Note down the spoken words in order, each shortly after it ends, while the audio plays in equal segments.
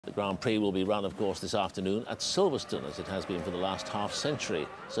The Grand Prix will be run, of course, this afternoon at Silverstone, as it has been for the last half-century.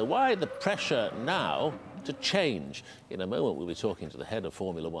 So why the pressure now to change? In a moment, we'll be talking to the head of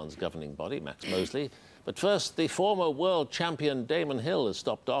Formula One's governing body, Max Mosley. But first, the former world champion Damon Hill has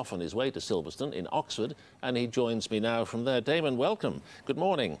stopped off on his way to Silverstone in Oxford, and he joins me now from there. Damon, welcome. Good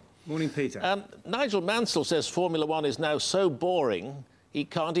morning. Morning, Peter. Nigel Mansell says Formula One is now so boring, he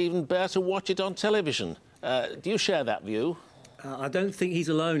can't even bear to watch it on television. Do you share that view? I don't think he's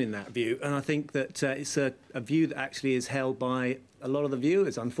alone in that view, and I think that it's a view that actually is held by a lot of the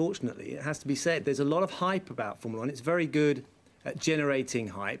viewers, unfortunately. It has to be said, there's a lot of hype about Formula One. It's very good at generating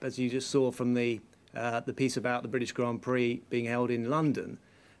hype, as you just saw from the piece about the British Grand Prix being held in London.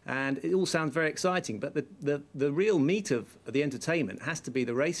 And it all sounds very exciting, but the real meat of the entertainment has to be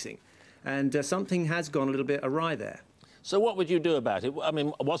the racing. And something has gone a little bit awry there. So what would you do about it? I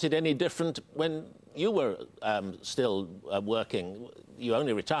mean, was it any different when you were still working? You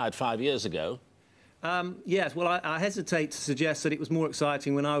only retired 5 years ago. Yes, well, I hesitate to suggest that it was more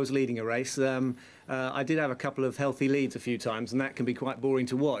exciting when I was leading a race. I did have a couple of healthy leads a few times, and that can be quite boring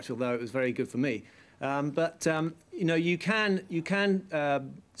to watch, although it was very good for me. You know, you can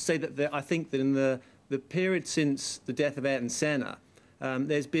say that I think that in the period since the death of Ayrton Senna,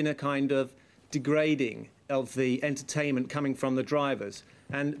 there's been a kind of degrading of the entertainment coming from the drivers.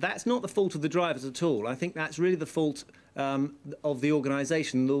 And that's not the fault of the drivers at all. I think that's really the fault of the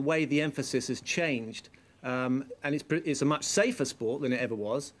organisation, the way the emphasis has changed. And it's a much safer sport than it ever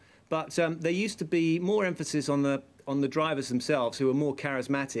was. But there used to be more emphasis on the drivers themselves, who were more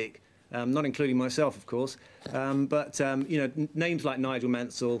charismatic, not including myself, of course. You know, names like Nigel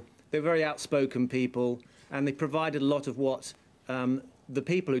Mansell, they're very outspoken people, and they provided a lot of what the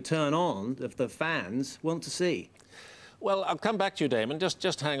people who turn on, the fans, want to see. Well, I'll come back to you, Damon.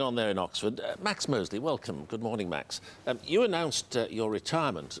 Just hang on there in Oxford. Max Mosley, welcome. Good morning, Max. You announced your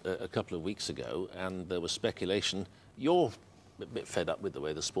retirement a couple of weeks ago, and there was speculation. You're a bit fed up with the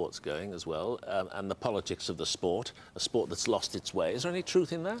way the sport's going as well, and the politics of the sport, a sport that's lost its way. Is there any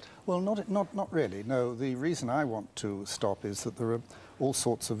truth in that? Well, not really. No, the reason I want to stop is that there are all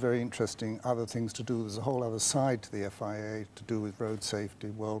sorts of very interesting other things to do. There's a whole other side to the FIA to do with road safety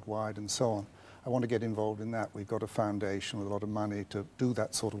worldwide and so on. I want to get involved in that. We've got a foundation with a lot of money to do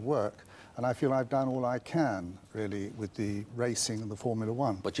that sort of work. And I feel I've done all I can, really, with the racing and the Formula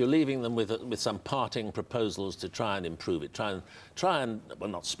One. But you're leaving them with some parting proposals to try and improve it, try and well,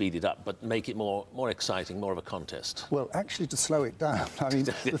 not speed it up, but make it more exciting, more of a contest. Well, actually, to slow it down. I mean,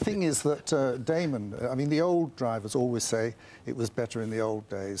 the thing is that Damon, I mean, the old drivers always say it was better in the old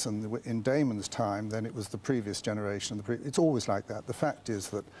days, and in Damon's time, then it was the previous generation. It's always like that. The fact is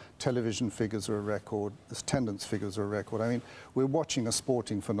that television figures are a record, attendance figures are a record. I mean, we're watching a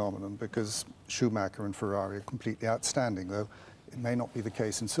sporting phenomenon because Schumacher and Ferrari are completely outstanding, though it may not be the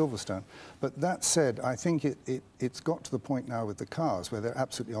case in Silverstone. But that said, I think it's got to the point now with the cars where they're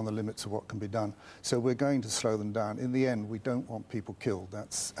absolutely on the limits of what can be done. So we're going to slow them down. In the end, we don't want people killed.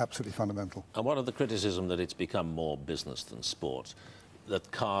 That's absolutely fundamental. And what of the criticism that it's become more business than sport? That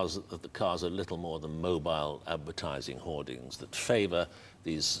the cars are little more than mobile advertising hoardings that favour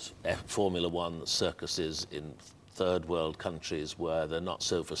these Formula One circuses in third world countries where they're not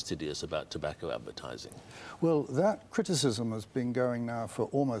so fastidious about tobacco advertising? Well, that criticism has been going now for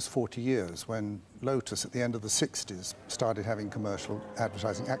almost 40 years, when Lotus at the end of the 60s started having commercial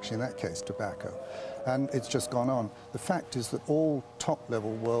advertising, actually in that case tobacco, and it's just gone on. The fact is that all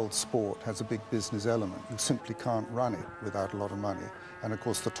top-level world sport has a big business element. You simply can't run it without a lot of money, and of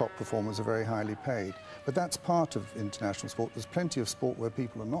course the top performers are very highly paid. But that's part of international sport. There's plenty of sport where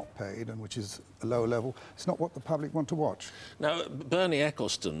people are not paid, and which is a lower level. It's not what the public want to watch. Now, Bernie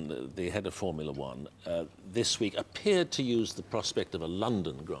Ecclestone, the head of Formula One, this week appeared to use the prospect of a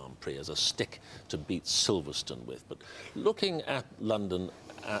London Grand Prix as a stick to beat Silverstone with. But looking at London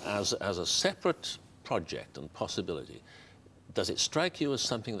as a separate project and possibility, does it strike you as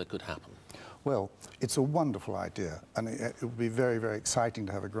something that could happen? Well, it's a wonderful idea, and it would be very, very exciting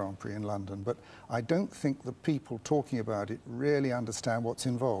to have a Grand Prix in London, but I don't think the people talking about it really understand what's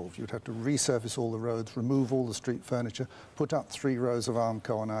involved. You'd have to resurface all the roads, remove all the street furniture, put up 3 rows of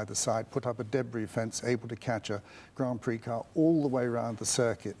Armco on either side, put up a debris fence able to catch a Grand Prix car all the way around the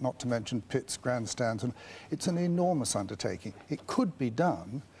circuit, not to mention pits, grandstands, and it's an enormous undertaking. It could be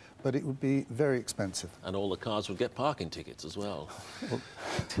done, but it would be very expensive. And all the cars would get parking tickets as well.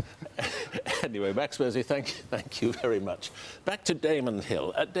 Anyway, Max Mosley, thank you very much. Back to Damon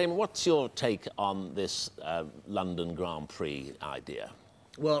Hill. Damon, what's your take on this London Grand Prix idea?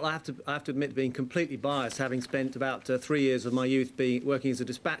 Well, I have to admit being completely biased, having spent about 3 years of my youth working as a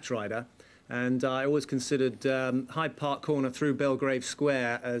dispatch rider. And I always considered Hyde Park Corner through Belgrave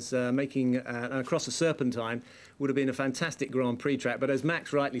Square as making across a Serpentine would have been a fantastic Grand Prix track. But as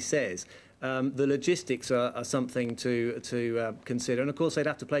Max rightly says, the logistics are something to consider. And of course, they'd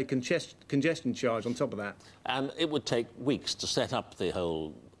have to play congestion charge on top of that. And it would take weeks to set up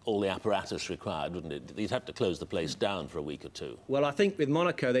all the apparatus required, wouldn't it? You'd have to close the place down for a week or two. Well, I think with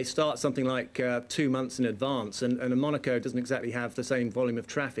Monaco, they start something like 2 months in advance, and Monaco doesn't exactly have the same volume of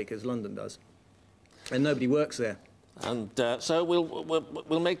traffic as London does. And nobody works there. And so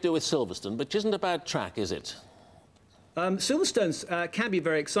we'll make do with Silverstone, which isn't a bad track, is it? Silverstone's can be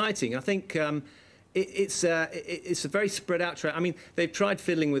very exciting. I think it's a very spread out track. I mean, they've tried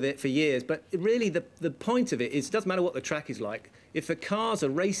fiddling with it for years, but really the point of it is it doesn't matter what the track is like. If the cars are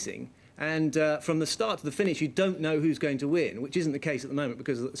racing and from the start to the finish you don't know who's going to win, which isn't the case at the moment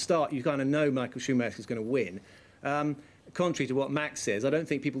because at the start you kind of know Michael Schumacher is going to win. Contrary to what Max says, I don't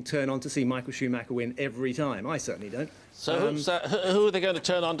think people turn on to see Michael Schumacher win every time. I certainly don't. So who are they going to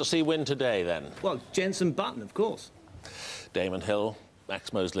turn on to see win today then? Well, Jenson Button, of course. Damon Hill,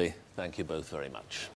 Max Mosley, thank you both very much.